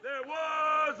There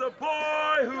was a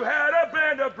boy who had a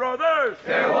band of brothers.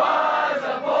 There was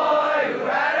a boy who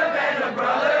had a band of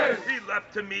brothers. He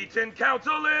left to meet in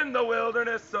council in the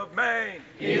wilderness of Maine.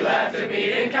 He left to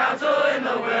meet in council in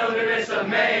the wilderness of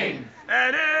Maine.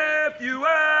 And if you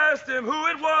asked him who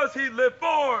it was he lived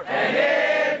for,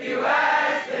 And if you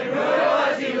asked him who it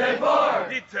was he lived for,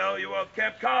 he'd tell you of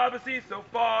Camp Cobbossee so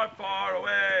far, far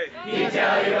away. he'd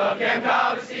tell you of Camp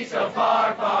Cobbossee so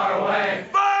far, far away.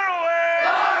 Far away!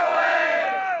 Far away!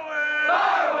 Far away!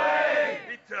 Far away!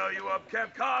 He'd tell you of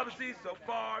Camp Cobbossee so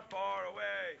far, far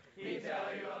away. He'd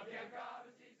tell you of Camp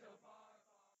Cobbossee so far.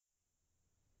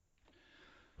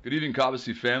 Good evening,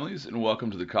 Cobbossee families, and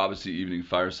welcome to the Cobbossee Evening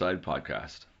Fireside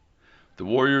Podcast. The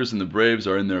Warriors and the Braves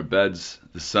are in their beds,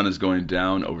 the sun is going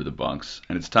down over the bunks,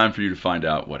 and it's time for you to find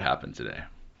out what happened today.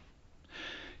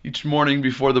 Each morning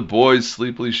before the boys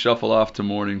sleepily shuffle off to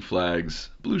morning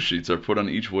flags, blue sheets are put on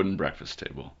each wooden breakfast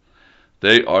table.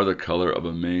 They are the color of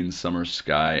a Maine summer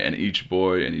sky, and each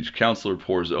boy and each counselor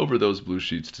pores over those blue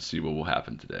sheets to see what will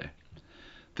happen today.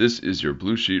 This is your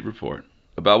blue sheet report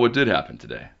about what did happen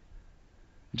today.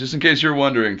 Just in case you're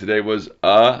wondering, today was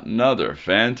another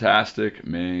fantastic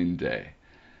Maine day.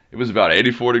 It was about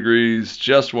 84 degrees,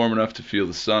 just warm enough to feel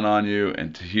the sun on you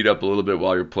and to heat up a little bit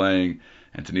while you're playing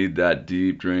and to need that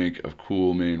deep drink of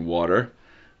cool Maine water,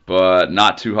 but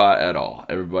not too hot at all.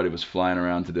 Everybody was flying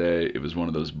around today. It was one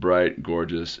of those bright,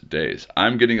 gorgeous days.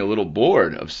 I'm getting a little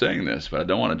bored of saying this, but I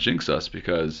don't want to jinx us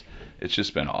because it's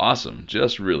just been awesome.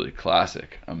 Just really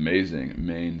classic, amazing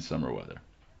Maine summer weather.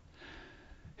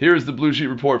 Here is the Blue Sheet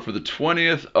Report for the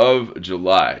 20th of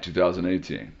July,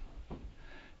 2018.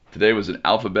 Today was an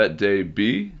Alphabet Day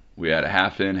B. We had a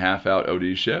half-in, half-out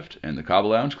OD shift, and the Cobble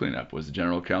Lounge cleanup was the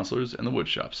general counselors and the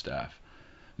woodshop staff.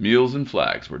 Meals and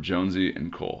flags were Jonesy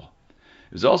and Cole.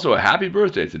 It was also a happy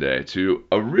birthday today to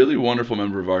a really wonderful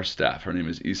member of our staff. Her name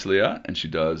is Islia, and she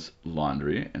does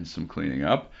laundry and some cleaning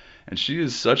up. And she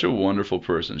is such a wonderful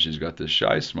person. She's got this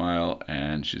shy smile,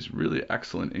 and she's really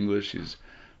excellent English. She's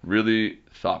really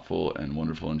thoughtful and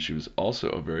wonderful, and she was also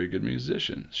a very good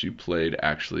musician. She played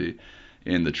actually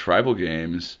in the Tribal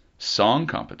Games song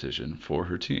competition for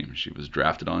her team. She was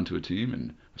drafted onto a team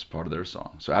and was part of their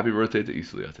song. So happy birthday to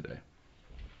Islia today.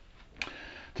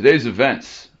 Today's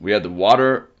events, we had the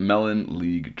Watermelon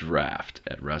League draft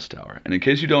at Rest Hour. And in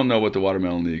case you don't know what the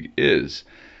Watermelon League is,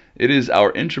 it is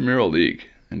our intramural league.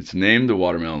 And it's named the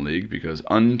Watermelon League because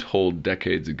untold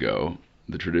decades ago,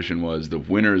 the tradition was the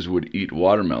winners would eat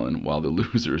watermelon while the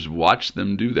losers watched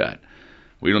them do that.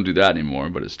 We don't do that anymore,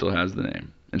 but it still has the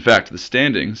name. In fact, the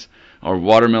standings are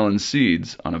watermelon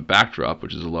seeds on a backdrop,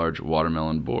 which is a large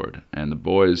watermelon board. And the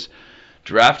boys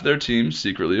draft their teams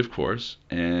secretly, of course,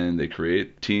 and they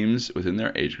create teams within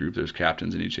their age group. There's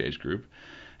captains in each age group,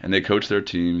 and they coach their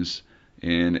teams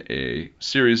in a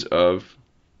series of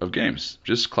games,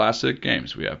 just classic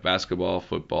games. We have basketball,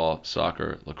 football,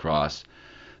 soccer, lacrosse,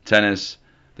 tennis.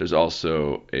 There's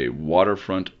also a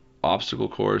waterfront obstacle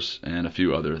course and a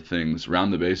few other things,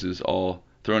 round the bases, all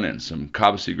thrown in, some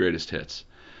Cobbossee greatest hits.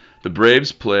 The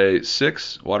Braves play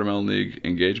 6 Watermelon League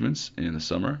engagements in the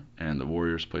summer, and the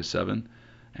Warriors play 7,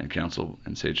 and Council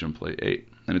and Sachem play 8,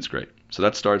 and it's great. So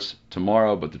that starts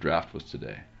tomorrow, but the draft was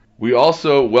today. We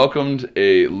also welcomed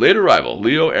a late arrival.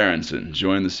 Leo Aronson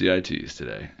joined the CITs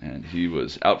today, and he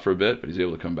was out for a bit, but he's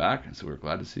able to come back, and so we're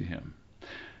glad to see him.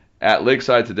 At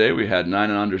Lakeside today, we had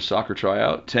 9 and under soccer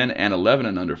tryout, 10 and 11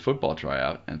 and under football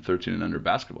tryout, and 13 and under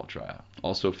basketball tryout.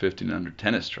 Also 15 and under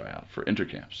tennis tryout for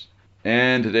intercamps.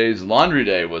 And today's laundry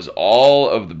day was all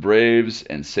of the Braves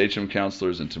and Sachem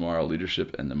counselors and tomorrow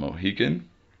leadership and the Mohican.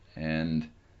 And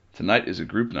tonight is a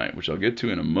group night, which I'll get to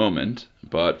in a moment.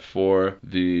 But for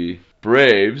the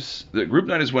Braves, the group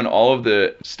night is when all of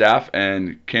the staff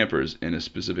and campers in a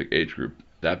specific age group,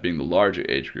 that being the larger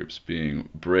age groups, being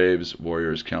Braves,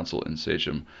 Warriors, Council, and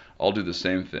Sachem, all do the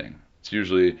same thing. It's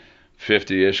usually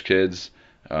 50-ish kids,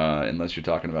 unless you're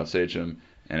talking about Sachem,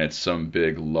 and it's some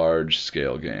big,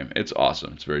 large-scale game. It's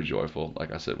awesome. It's very joyful.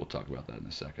 Like I said, we'll talk about that in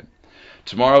a second.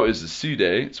 Tomorrow is the C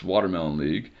Day. It's Watermelon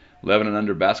League. 11 and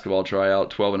under basketball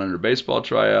tryout, 12 and under baseball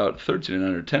tryout, 13 and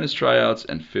under tennis tryouts,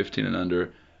 and 15 and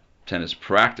under tennis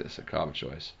practice at Cobbossee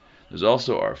Choice. There's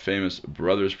also our famous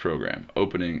Brothers program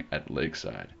opening at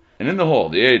Lakeside. And in the hole,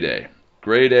 the A Day.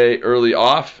 Grade A early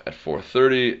off at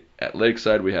 4:30. At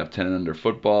Lakeside, we have 10 and under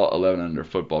football, 11 and under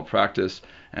football practice,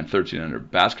 and 13 and under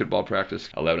basketball practice,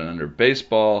 11 and under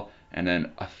baseball, and then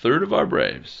a third of our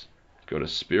Braves go to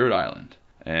Spirit Island.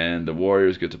 And the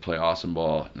Warriors get to play awesome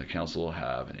ball, and the Council will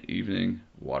have an evening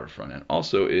waterfront. And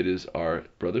also, it is our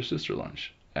brother-sister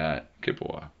lunch at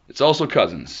Chippewa. It's also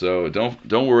cousins, so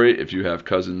don't worry if you have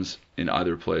cousins in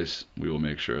either place. We will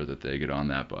make sure that they get on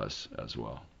that bus as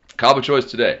well. Cabo choice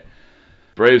today.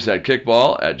 Braves had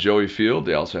kickball at Joey Field.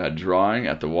 They also had drawing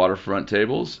at the waterfront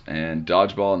tables, and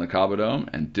dodgeball in the Cabo Dome,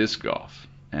 and disc golf.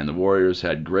 And the Warriors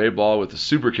had gray ball with the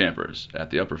Super Campers at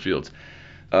the upper fields.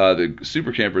 The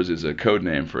Super Campers is a code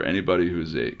name for anybody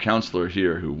who's a counselor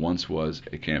here who once was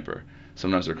a camper.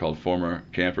 Sometimes they're called former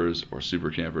campers or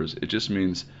super campers. It just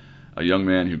means a young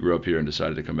man who grew up here and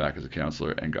decided to come back as a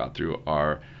counselor and got through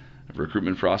our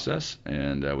recruitment process,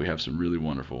 and we have some really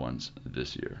wonderful ones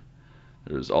this year.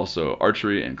 There's also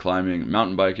archery and climbing,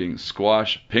 mountain biking,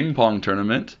 squash, ping pong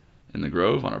tournament in the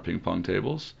Grove on our ping pong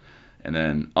tables. And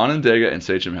then Onondaga and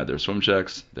Sachem had their swim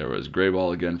checks. There was gray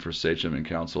ball again for Sachem and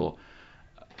Council.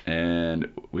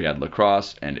 And we had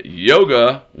lacrosse and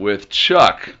yoga with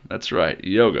Chuck. That's right,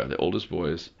 yoga. The oldest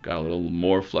boys got a little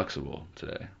more flexible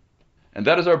today. And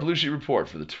that is our Blue Sheet Report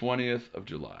for the 20th of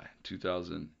July,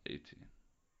 2018.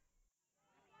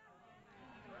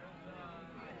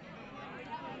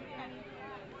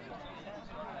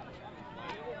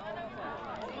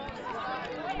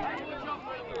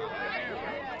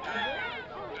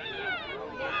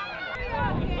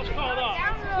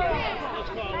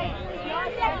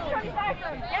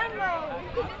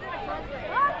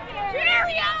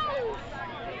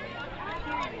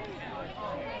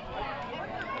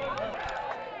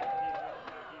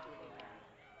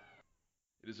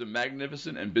 It is a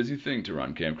magnificent and busy thing to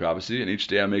run Camp Cobbossee, and each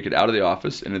day I make it out of the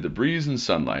office into the breeze and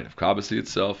sunlight of Cobbossee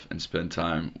itself and spend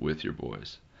time with your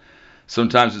boys.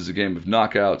 Sometimes it's a game of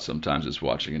knockout, sometimes it's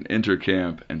watching an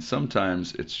intercamp, and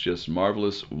sometimes it's just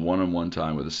marvelous one-on-one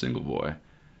time with a single boy,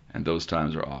 and those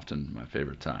times are often my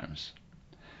favorite times.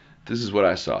 This is what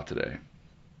I saw today.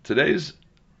 Today's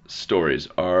stories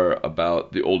are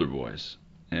about the older boys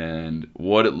and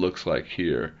what it looks like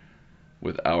here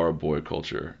with our boy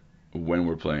culture when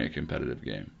we're playing a competitive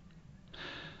game.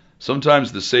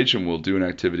 Sometimes the Sachem will do an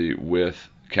activity with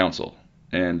Council,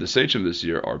 and the Sachem this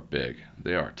year are big.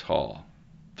 They are tall.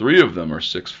 3 of them are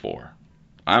 6'4".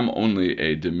 I'm only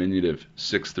a diminutive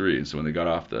 6'3", and so when they got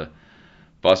off the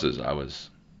buses, I was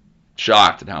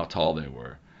shocked at how tall they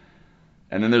were.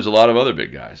 And then there's a lot of other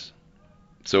big guys.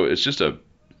 So it's just a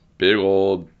big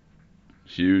old,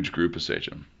 huge group of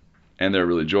Sachem. And they're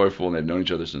really joyful, and they've known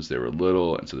each other since they were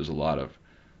little, and so there's a lot of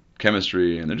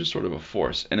chemistry, and they're just sort of a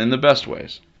force, and in the best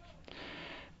ways.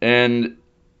 And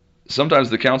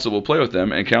sometimes the Council will play with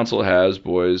them, and Council has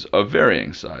boys of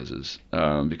varying sizes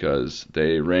because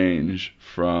they range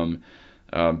from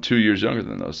 2 years younger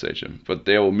than those Sachem. But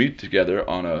they will meet together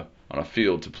on a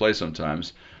field to play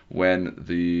sometimes when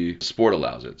the sport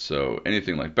allows it. So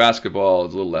anything like basketball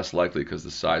is a little less likely because the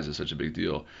size is such a big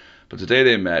deal. But today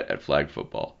they met at flag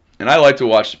football. And I like to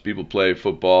watch people play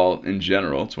football in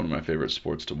general. It's one of my favorite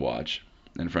sports to watch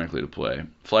and frankly to play.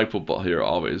 Flag football here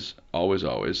always,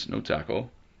 no tackle.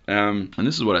 And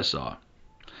this is what I saw.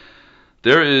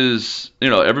 There is,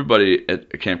 everybody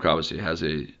at Camp Cobbossee has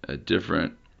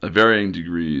a varying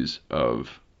degrees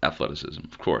of athleticism,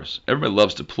 of course. Everybody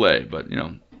loves to play, but,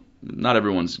 not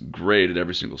everyone's great at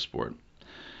every single sport.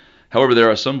 However, there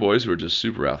are some boys who are just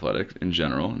super athletic in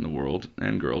general in the world,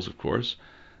 and girls, of course.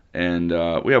 And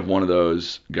we have one of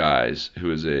those guys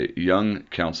who is a young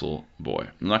Council boy.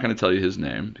 I'm not going to tell you his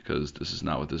name because this is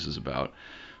not what this is about.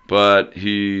 But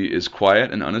he is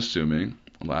quiet and unassuming.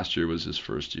 Last year was his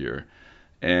first year.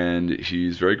 And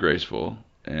he's very graceful.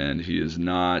 And he is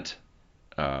not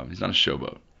he's not a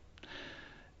showboat.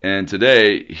 And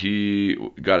today he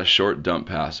got a short dump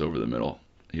pass over the middle.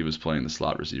 He was playing the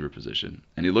slot receiver position.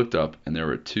 And he looked up and there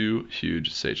were 2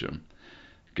 huge Sachem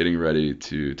getting ready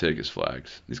to take his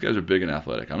flags. These guys are big and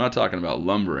athletic. I'm not talking about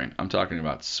lumbering. I'm talking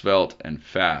about svelte and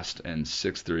fast and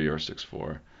 6'3" or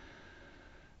 6'4".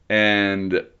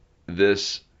 And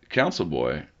this Council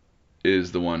boy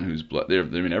is the one who's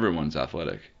everyone's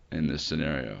athletic in this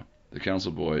scenario. The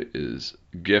Council boy is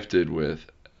gifted with,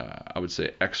 I would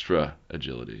say, extra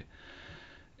agility.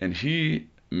 And he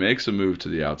makes a move to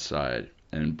the outside,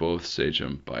 and both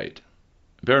Sachem bite.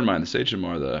 Bear in mind, the Sachem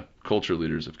are the culture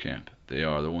leaders of camp. They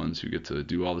are the ones who get to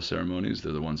do all the ceremonies.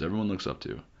 They're the ones everyone looks up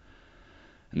to.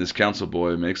 And this Council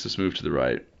boy makes this move to the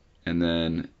right, and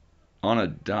then on a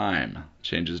dime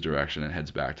changes direction and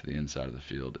heads back to the inside of the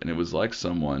field. And it was like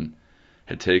someone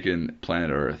had taken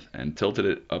planet Earth and tilted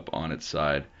it up on its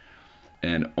side,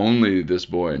 and only this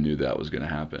boy knew that was going to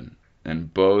happen.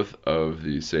 And both of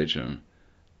the Sachem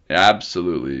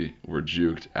absolutely were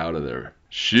juked out of their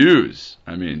shoes.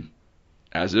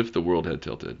 As if the world had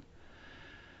tilted.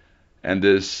 And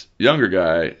this younger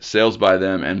guy sails by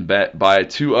them and by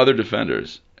 2 other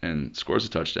defenders and scores a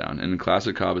touchdown. And in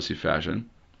classic Cobbossee fashion,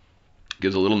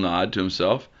 gives a little nod to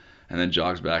himself, and then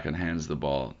jogs back and hands the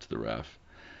ball to the ref.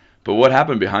 But what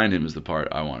happened behind him is the part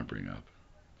I want to bring up,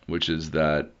 which is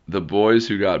that the boys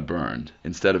who got burned,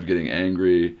 instead of getting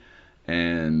angry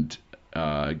and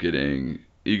getting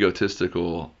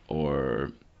egotistical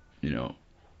or,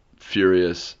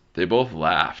 furious, they both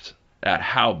laughed at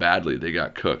how badly they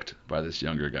got cooked by this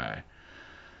younger guy.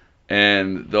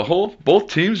 And both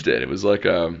teams did. It was like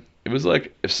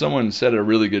if someone said a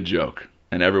really good joke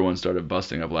and everyone started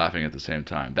busting up laughing at the same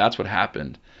time. That's what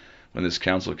happened when this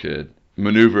council kid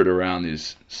maneuvered around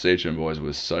these Sachem boys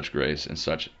with such grace and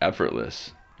such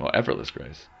effortless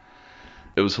grace.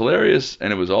 It was hilarious,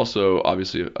 and it was also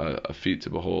obviously a feat to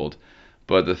behold.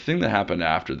 But the thing that happened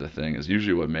after the thing is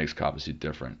usually what makes Cobbossee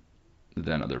different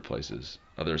than other places,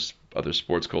 other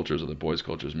sports cultures, other boys'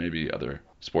 cultures, maybe other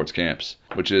sports camps,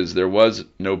 which is there was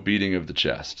no beating of the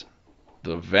chest.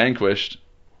 The vanquished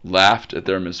laughed at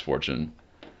their misfortune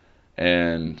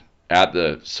and at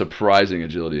the surprising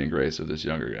agility and grace of this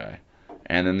younger guy.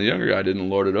 And then the younger guy didn't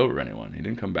lord it over anyone. He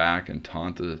didn't come back and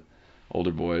taunt the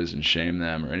older boys and shame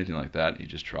them or anything like that. He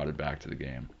just trotted back to the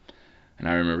game. And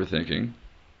I remember thinking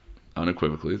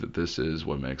unequivocally that this is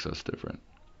what makes us different.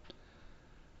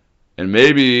 And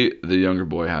maybe the younger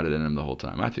boy had it in him the whole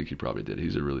time. I think he probably did.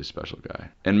 He's a really special guy.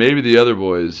 And maybe the other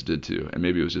boys did too. And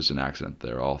maybe it was just an accident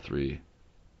they're all three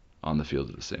on the field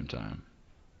at the same time.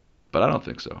 But I don't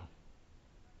think so.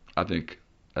 I think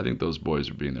those boys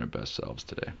are being their best selves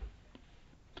today.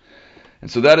 And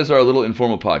so that is our little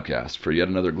informal podcast for yet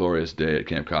another glorious day at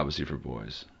Camp Cobbossee for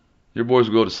boys. Your boys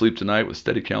will go to sleep tonight with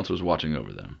steady counselors watching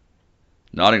over them,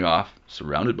 nodding off,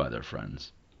 surrounded by their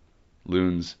friends,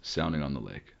 loons sounding on the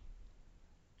lake.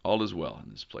 All is well in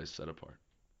this place set apart.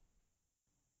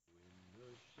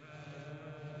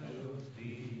 Shadows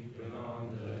deepen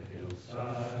on the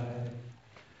hillside,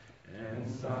 and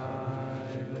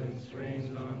silence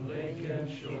reigns on lake and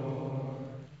shore.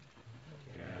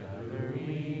 Gather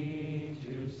we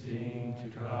to sing to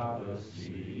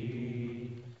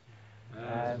Cobbossee,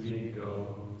 as we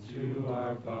go to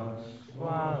our bunks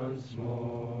once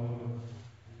more.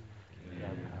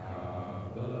 Dear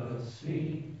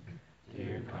Cobbossee,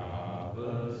 dear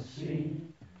Cobbossee,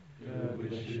 good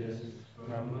wishes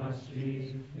from us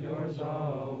be yours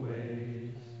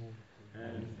always,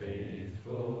 and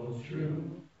faithful,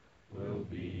 true,